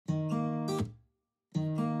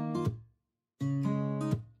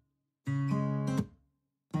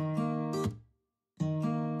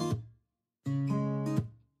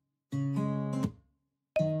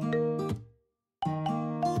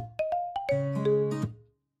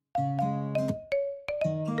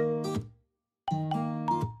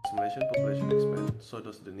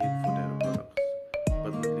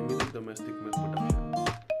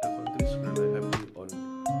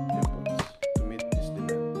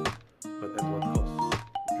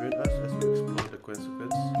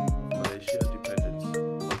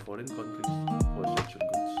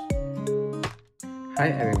Hi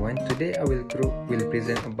everyone, today our group will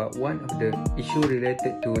present about one of the issue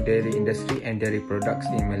related to dairy industry and dairy products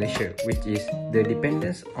in Malaysia, which is the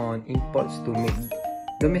dependence on imports to meet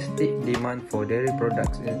domestic demand for dairy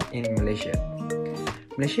products in Malaysia.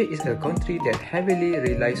 Malaysia is a country that heavily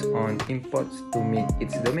relies on imports to meet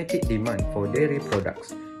its domestic demand for dairy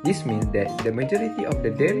products. This means that the majority of the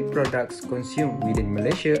dairy products consumed within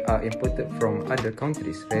Malaysia are imported from other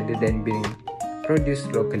countries rather than being produced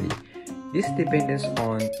locally. This dependence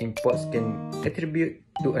on imports can attribute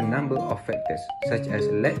to a number of factors such as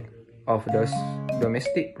lack of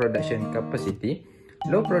domestic production capacity,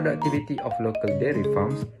 low productivity of local dairy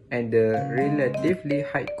farms, and the relatively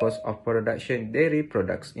high cost of production dairy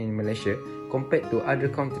products in Malaysia compared to other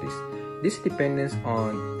countries. This dependence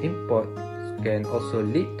on imports can also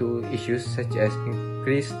lead to issues such as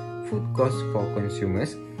increased food costs for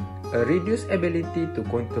consumers, a reduced ability to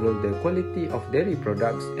control the quality of dairy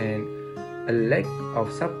products, and a lack of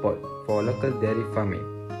support for local dairy farming.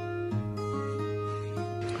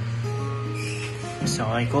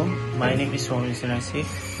 Assalamualaikum, my name is Faudzi.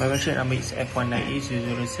 My version number is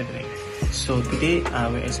F1980078. So today I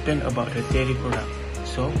will explain about the dairy product.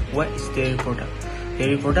 So what is dairy product?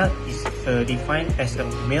 Dairy product is defined as a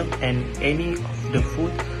milk and any of the food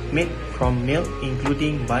made from milk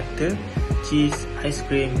including butter, cheese, ice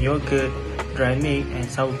cream, yogurt, dry milk and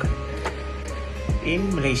sour cream. In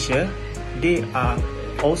Malaysia, there are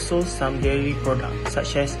also some dairy products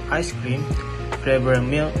such as ice cream, flavored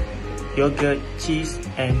milk, yogurt, cheese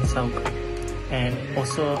and sour cream, and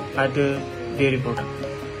also other dairy products.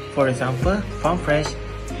 For example, farm fresh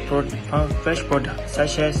products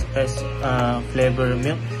such as flavored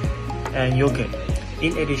milk and yogurt.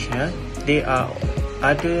 In addition, there are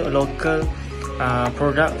other local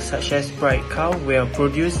products such as fried cow where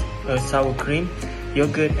produce sour cream,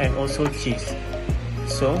 yogurt and also cheese.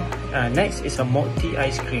 So next is a milk tea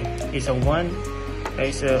ice cream. It's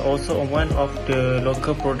also one of the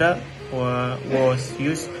local product was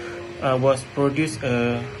produced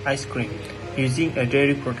ice cream using a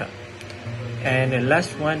dairy product. And the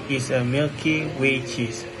last one is a Milky Way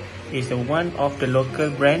cheese. It's one of the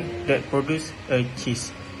local brand that produce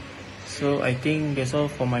cheese. So I think that's all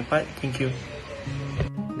for my part. Thank you.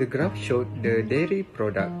 The graph showed the dairy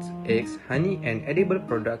products, eggs, honey and edible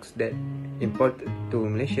products that imported to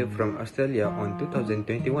Malaysia from Australia on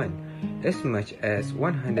 2021. As much as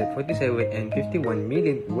 147.51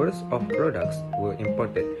 million worth of products were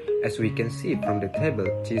imported. As we can see from the table,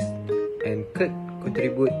 cheese and curd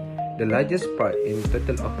contribute the largest part in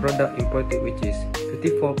total of product imported, which is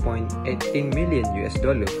 $54.18 million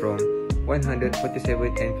from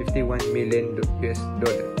 147.51 million US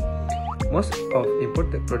dollar. Most of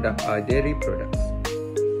imported products are dairy products.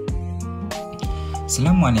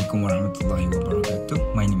 Assalamualaikum warahmatullahi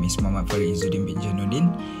wabarakatuh. My name is Muhamad IZZUDDIN bin JAINORDIN.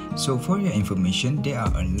 So for your information, there are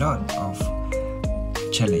a lot of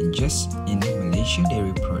challenges in Malaysia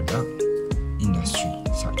dairy product industry,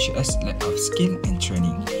 such as lack of skill and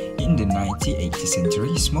training. In the 1980th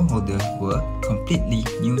century, smallholders were completely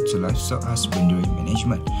new to livestock husbandry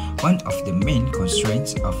management. One of the main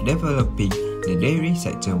constraints of developing the dairy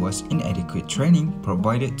sector was inadequate training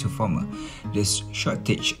provided to farmers. This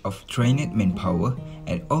shortage of trained manpower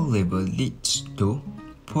at all levels leads to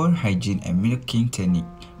poor hygiene and milking technique,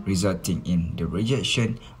 resulting in the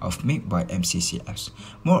rejection of milk by MCCFs.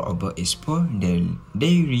 Moreover, is poor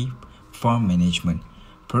dairy farm management.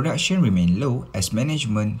 Production remained low as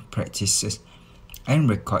management practices and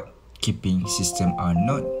record-keeping systems are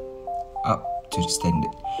not up to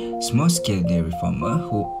standard. Small-scale dairy farmers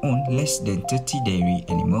who own less than 30 dairy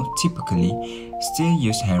animals typically still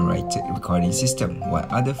use handwritten recording system, while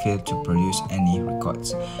others fail to produce any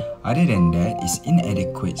records. Other than that is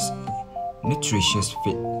inadequate nutritious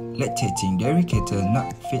feed. Lactating dairy cattle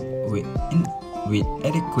not fed with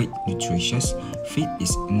adequate nutritious feed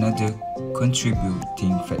is another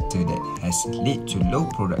contributing factor that has led to low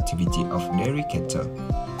productivity of dairy cattle.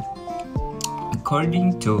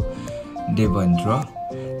 According to Devendra,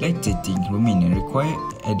 lactating ruminants require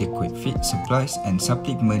adequate feed supplies and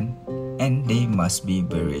supplement, and there must be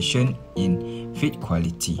variation in feed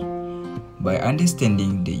quality. By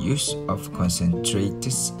understanding the use of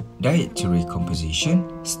concentrators, dietary composition,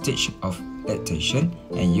 stage of lactation,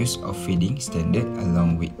 and use of feeding standard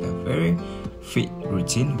along with a very feed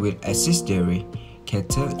routine will assist dairy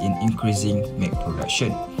cattle in increasing milk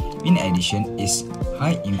production. In addition, is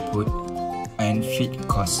high input and feed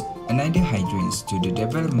costs. Another hindrance to the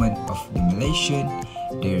development of the Malaysian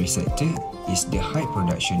dairy sector is the high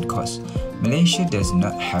production cost. Malaysia does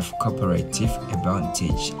not have comparative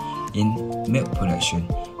advantage in milk production.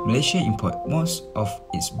 Malaysia imports most of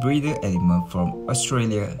its breeder animal from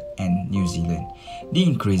Australia and New Zealand. The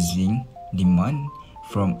increasing demand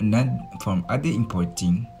from other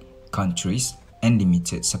importing countries and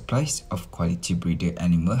limited supplies of quality breeder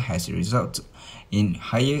animal has resulted in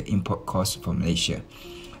higher import costs for Malaysia.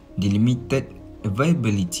 The limited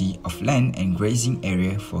availability of land and grazing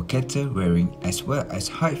area for cattle rearing as well as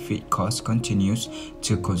high feed costs continues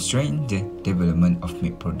to constrain the development of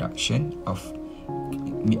meat production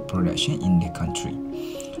in the country.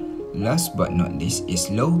 Last but not least is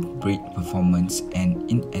low breed performance and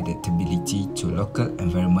inadaptability to local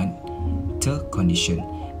environmental conditions.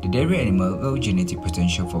 The dairy animal low genetic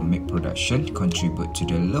potential for meat production contribute to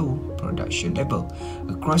the low production level.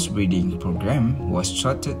 A crossbreeding program was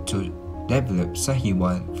started to develop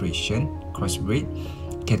Sahiwal Friesian crossbreed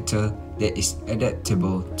cattle that is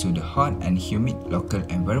adaptable to the hot and humid local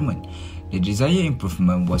environment. The desired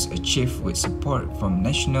improvement was achieved with support from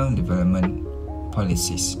national development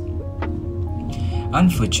policies.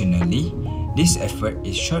 Unfortunately, this effort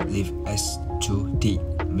is short-lived as to date.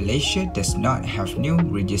 Malaysia does not have new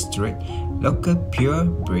registered local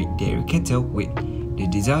purebred dairy cattle with the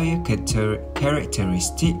desired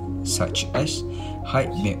characteristics such as high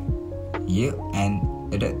milk yield and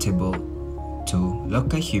adaptable to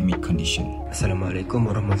local humid conditions. Assalamualaikum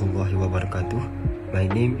warahmatullahi wabarakatuh. My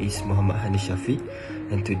name is Muhammad HANISSYAFIQ,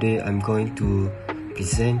 and today I'm going to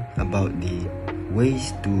present about the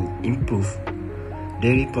ways to improve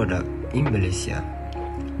dairy product in Malaysia.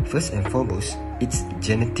 First and foremost, it's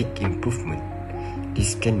genetic improvement.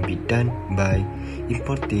 This can be done by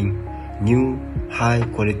importing new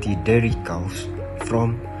high-quality dairy cows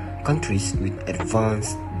from countries with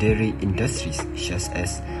advanced dairy industries such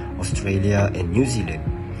as Australia and New Zealand.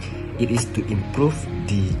 It is to improve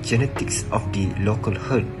the genetics of the local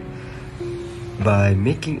herd by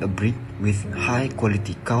making a breed with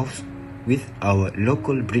high-quality cows with our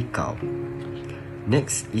local breed cow.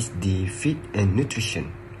 Next is the feed and nutrition.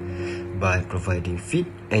 By providing feed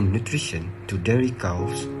and nutrition to dairy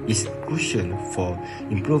cows is crucial for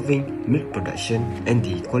improving milk production and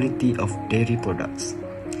the quality of dairy products.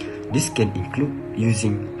 This can include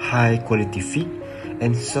using high quality feed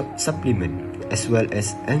and supplement, as well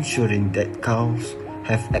as ensuring that cows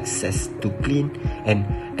have access to clean and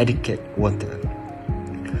adequate water.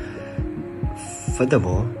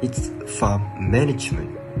 Furthermore, it's farm management.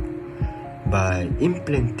 By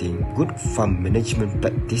implementing good farm management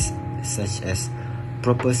practice such as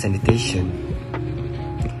proper sanitation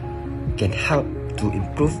can help to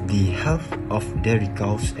improve the health of dairy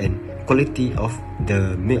cows and quality of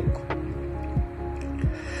the milk.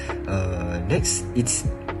 Next, it's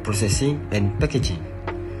processing and packaging.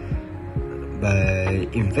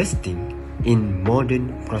 By investing in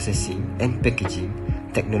modern processing and packaging,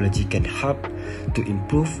 technology can help to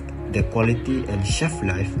improve the quality and shelf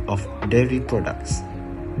life of dairy products.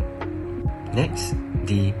 Next,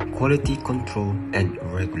 the quality control and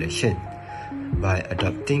regulation. By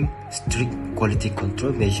adopting strict quality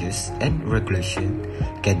control measures and regulation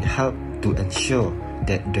can help to ensure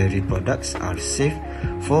that dairy products are safe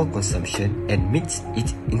for consumption and meets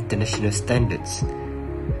its international standards.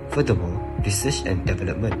 Furthermore, research and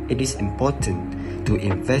development. It is important to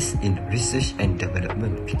invest in research and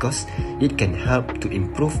development because it can help to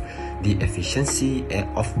improve the efficiency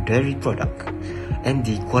of dairy product and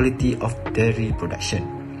the quality of dairy production.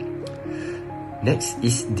 Next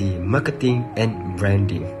is the marketing and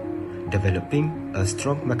branding. Developing a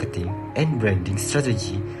strong marketing and branding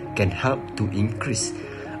strategy can help to increase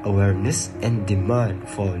awareness and demand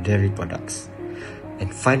for dairy products.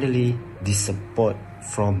 And finally, the support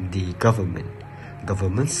from the government.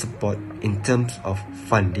 Government support in terms of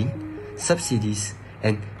funding, subsidies,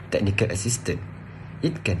 and technical assistance.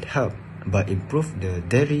 It can help by improve the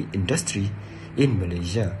dairy industry in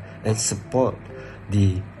Malaysia and support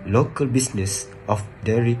the local business of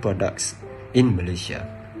dairy products in Malaysia.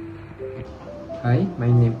 Hi, my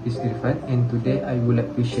name is Irfan, and today I would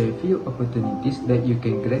like to share a few opportunities that you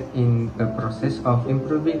can grab in the process of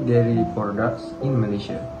improving dairy products in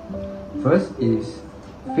Malaysia. First is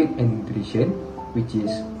feed and nutrition, which is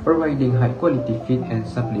providing high quality feed and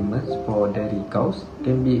supplements for dairy cows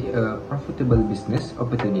can be a profitable business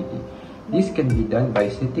opportunity. This can be done by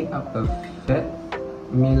setting up a fed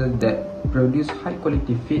mill that produce high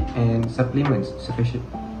quality feed and supplements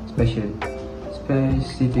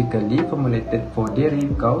specifically formulated for dairy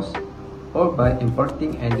cows, or by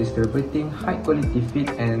importing and distributing high quality feed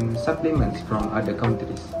and supplements from other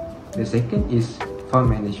countries. The second is farm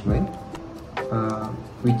management,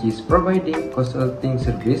 which is providing consulting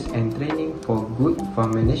service and training for good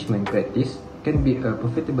farm management practice can be a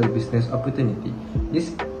profitable business opportunity.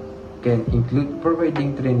 This can include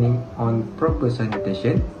providing training on proper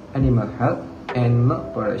sanitation, animal health, and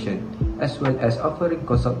milk production, as well as offering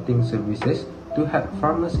consulting services to help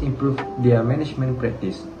farmers improve their management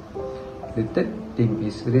practice. The third thing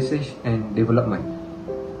is research and development.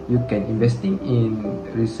 You can investing in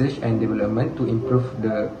research and development to improve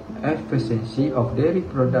the efficiency of dairy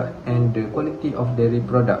product and the quality of dairy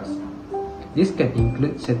products. This can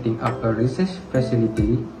include setting up a research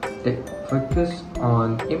facility that focus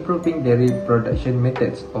on improving dairy production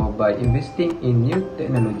methods, or by investing in new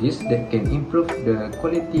technologies that can improve the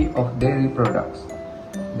quality of dairy products.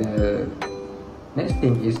 The next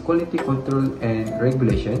thing is quality control and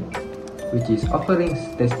regulation, which is offering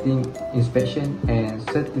testing, inspection, and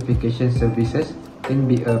certification services can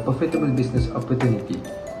be a profitable business opportunity,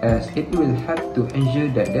 as it will help to ensure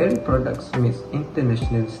that dairy products meet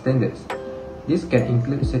international standards. This can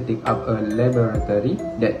include setting up a laboratory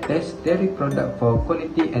that tests dairy product for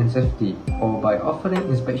quality and safety, or by offering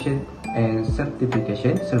inspection and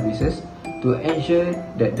certification services to ensure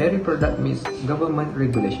that dairy product meets government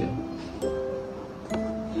regulation.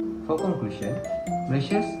 For conclusion,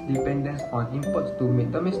 Malaysia's dependence on imports to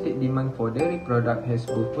meet domestic demand for dairy product has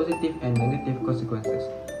both positive and negative consequences.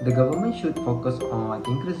 The government should focus on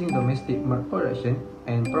increasing domestic milk production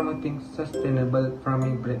and promoting sustainable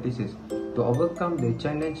farming practices to overcome the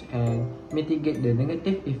challenge and mitigate the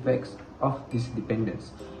negative effects of this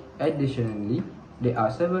dependence. Additionally, there are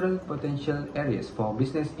several potential areas for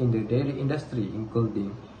business in the dairy industry,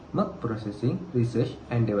 including milk processing, research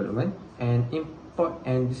and development, and import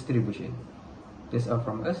and distribution. That's all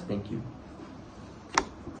from us. Thank you.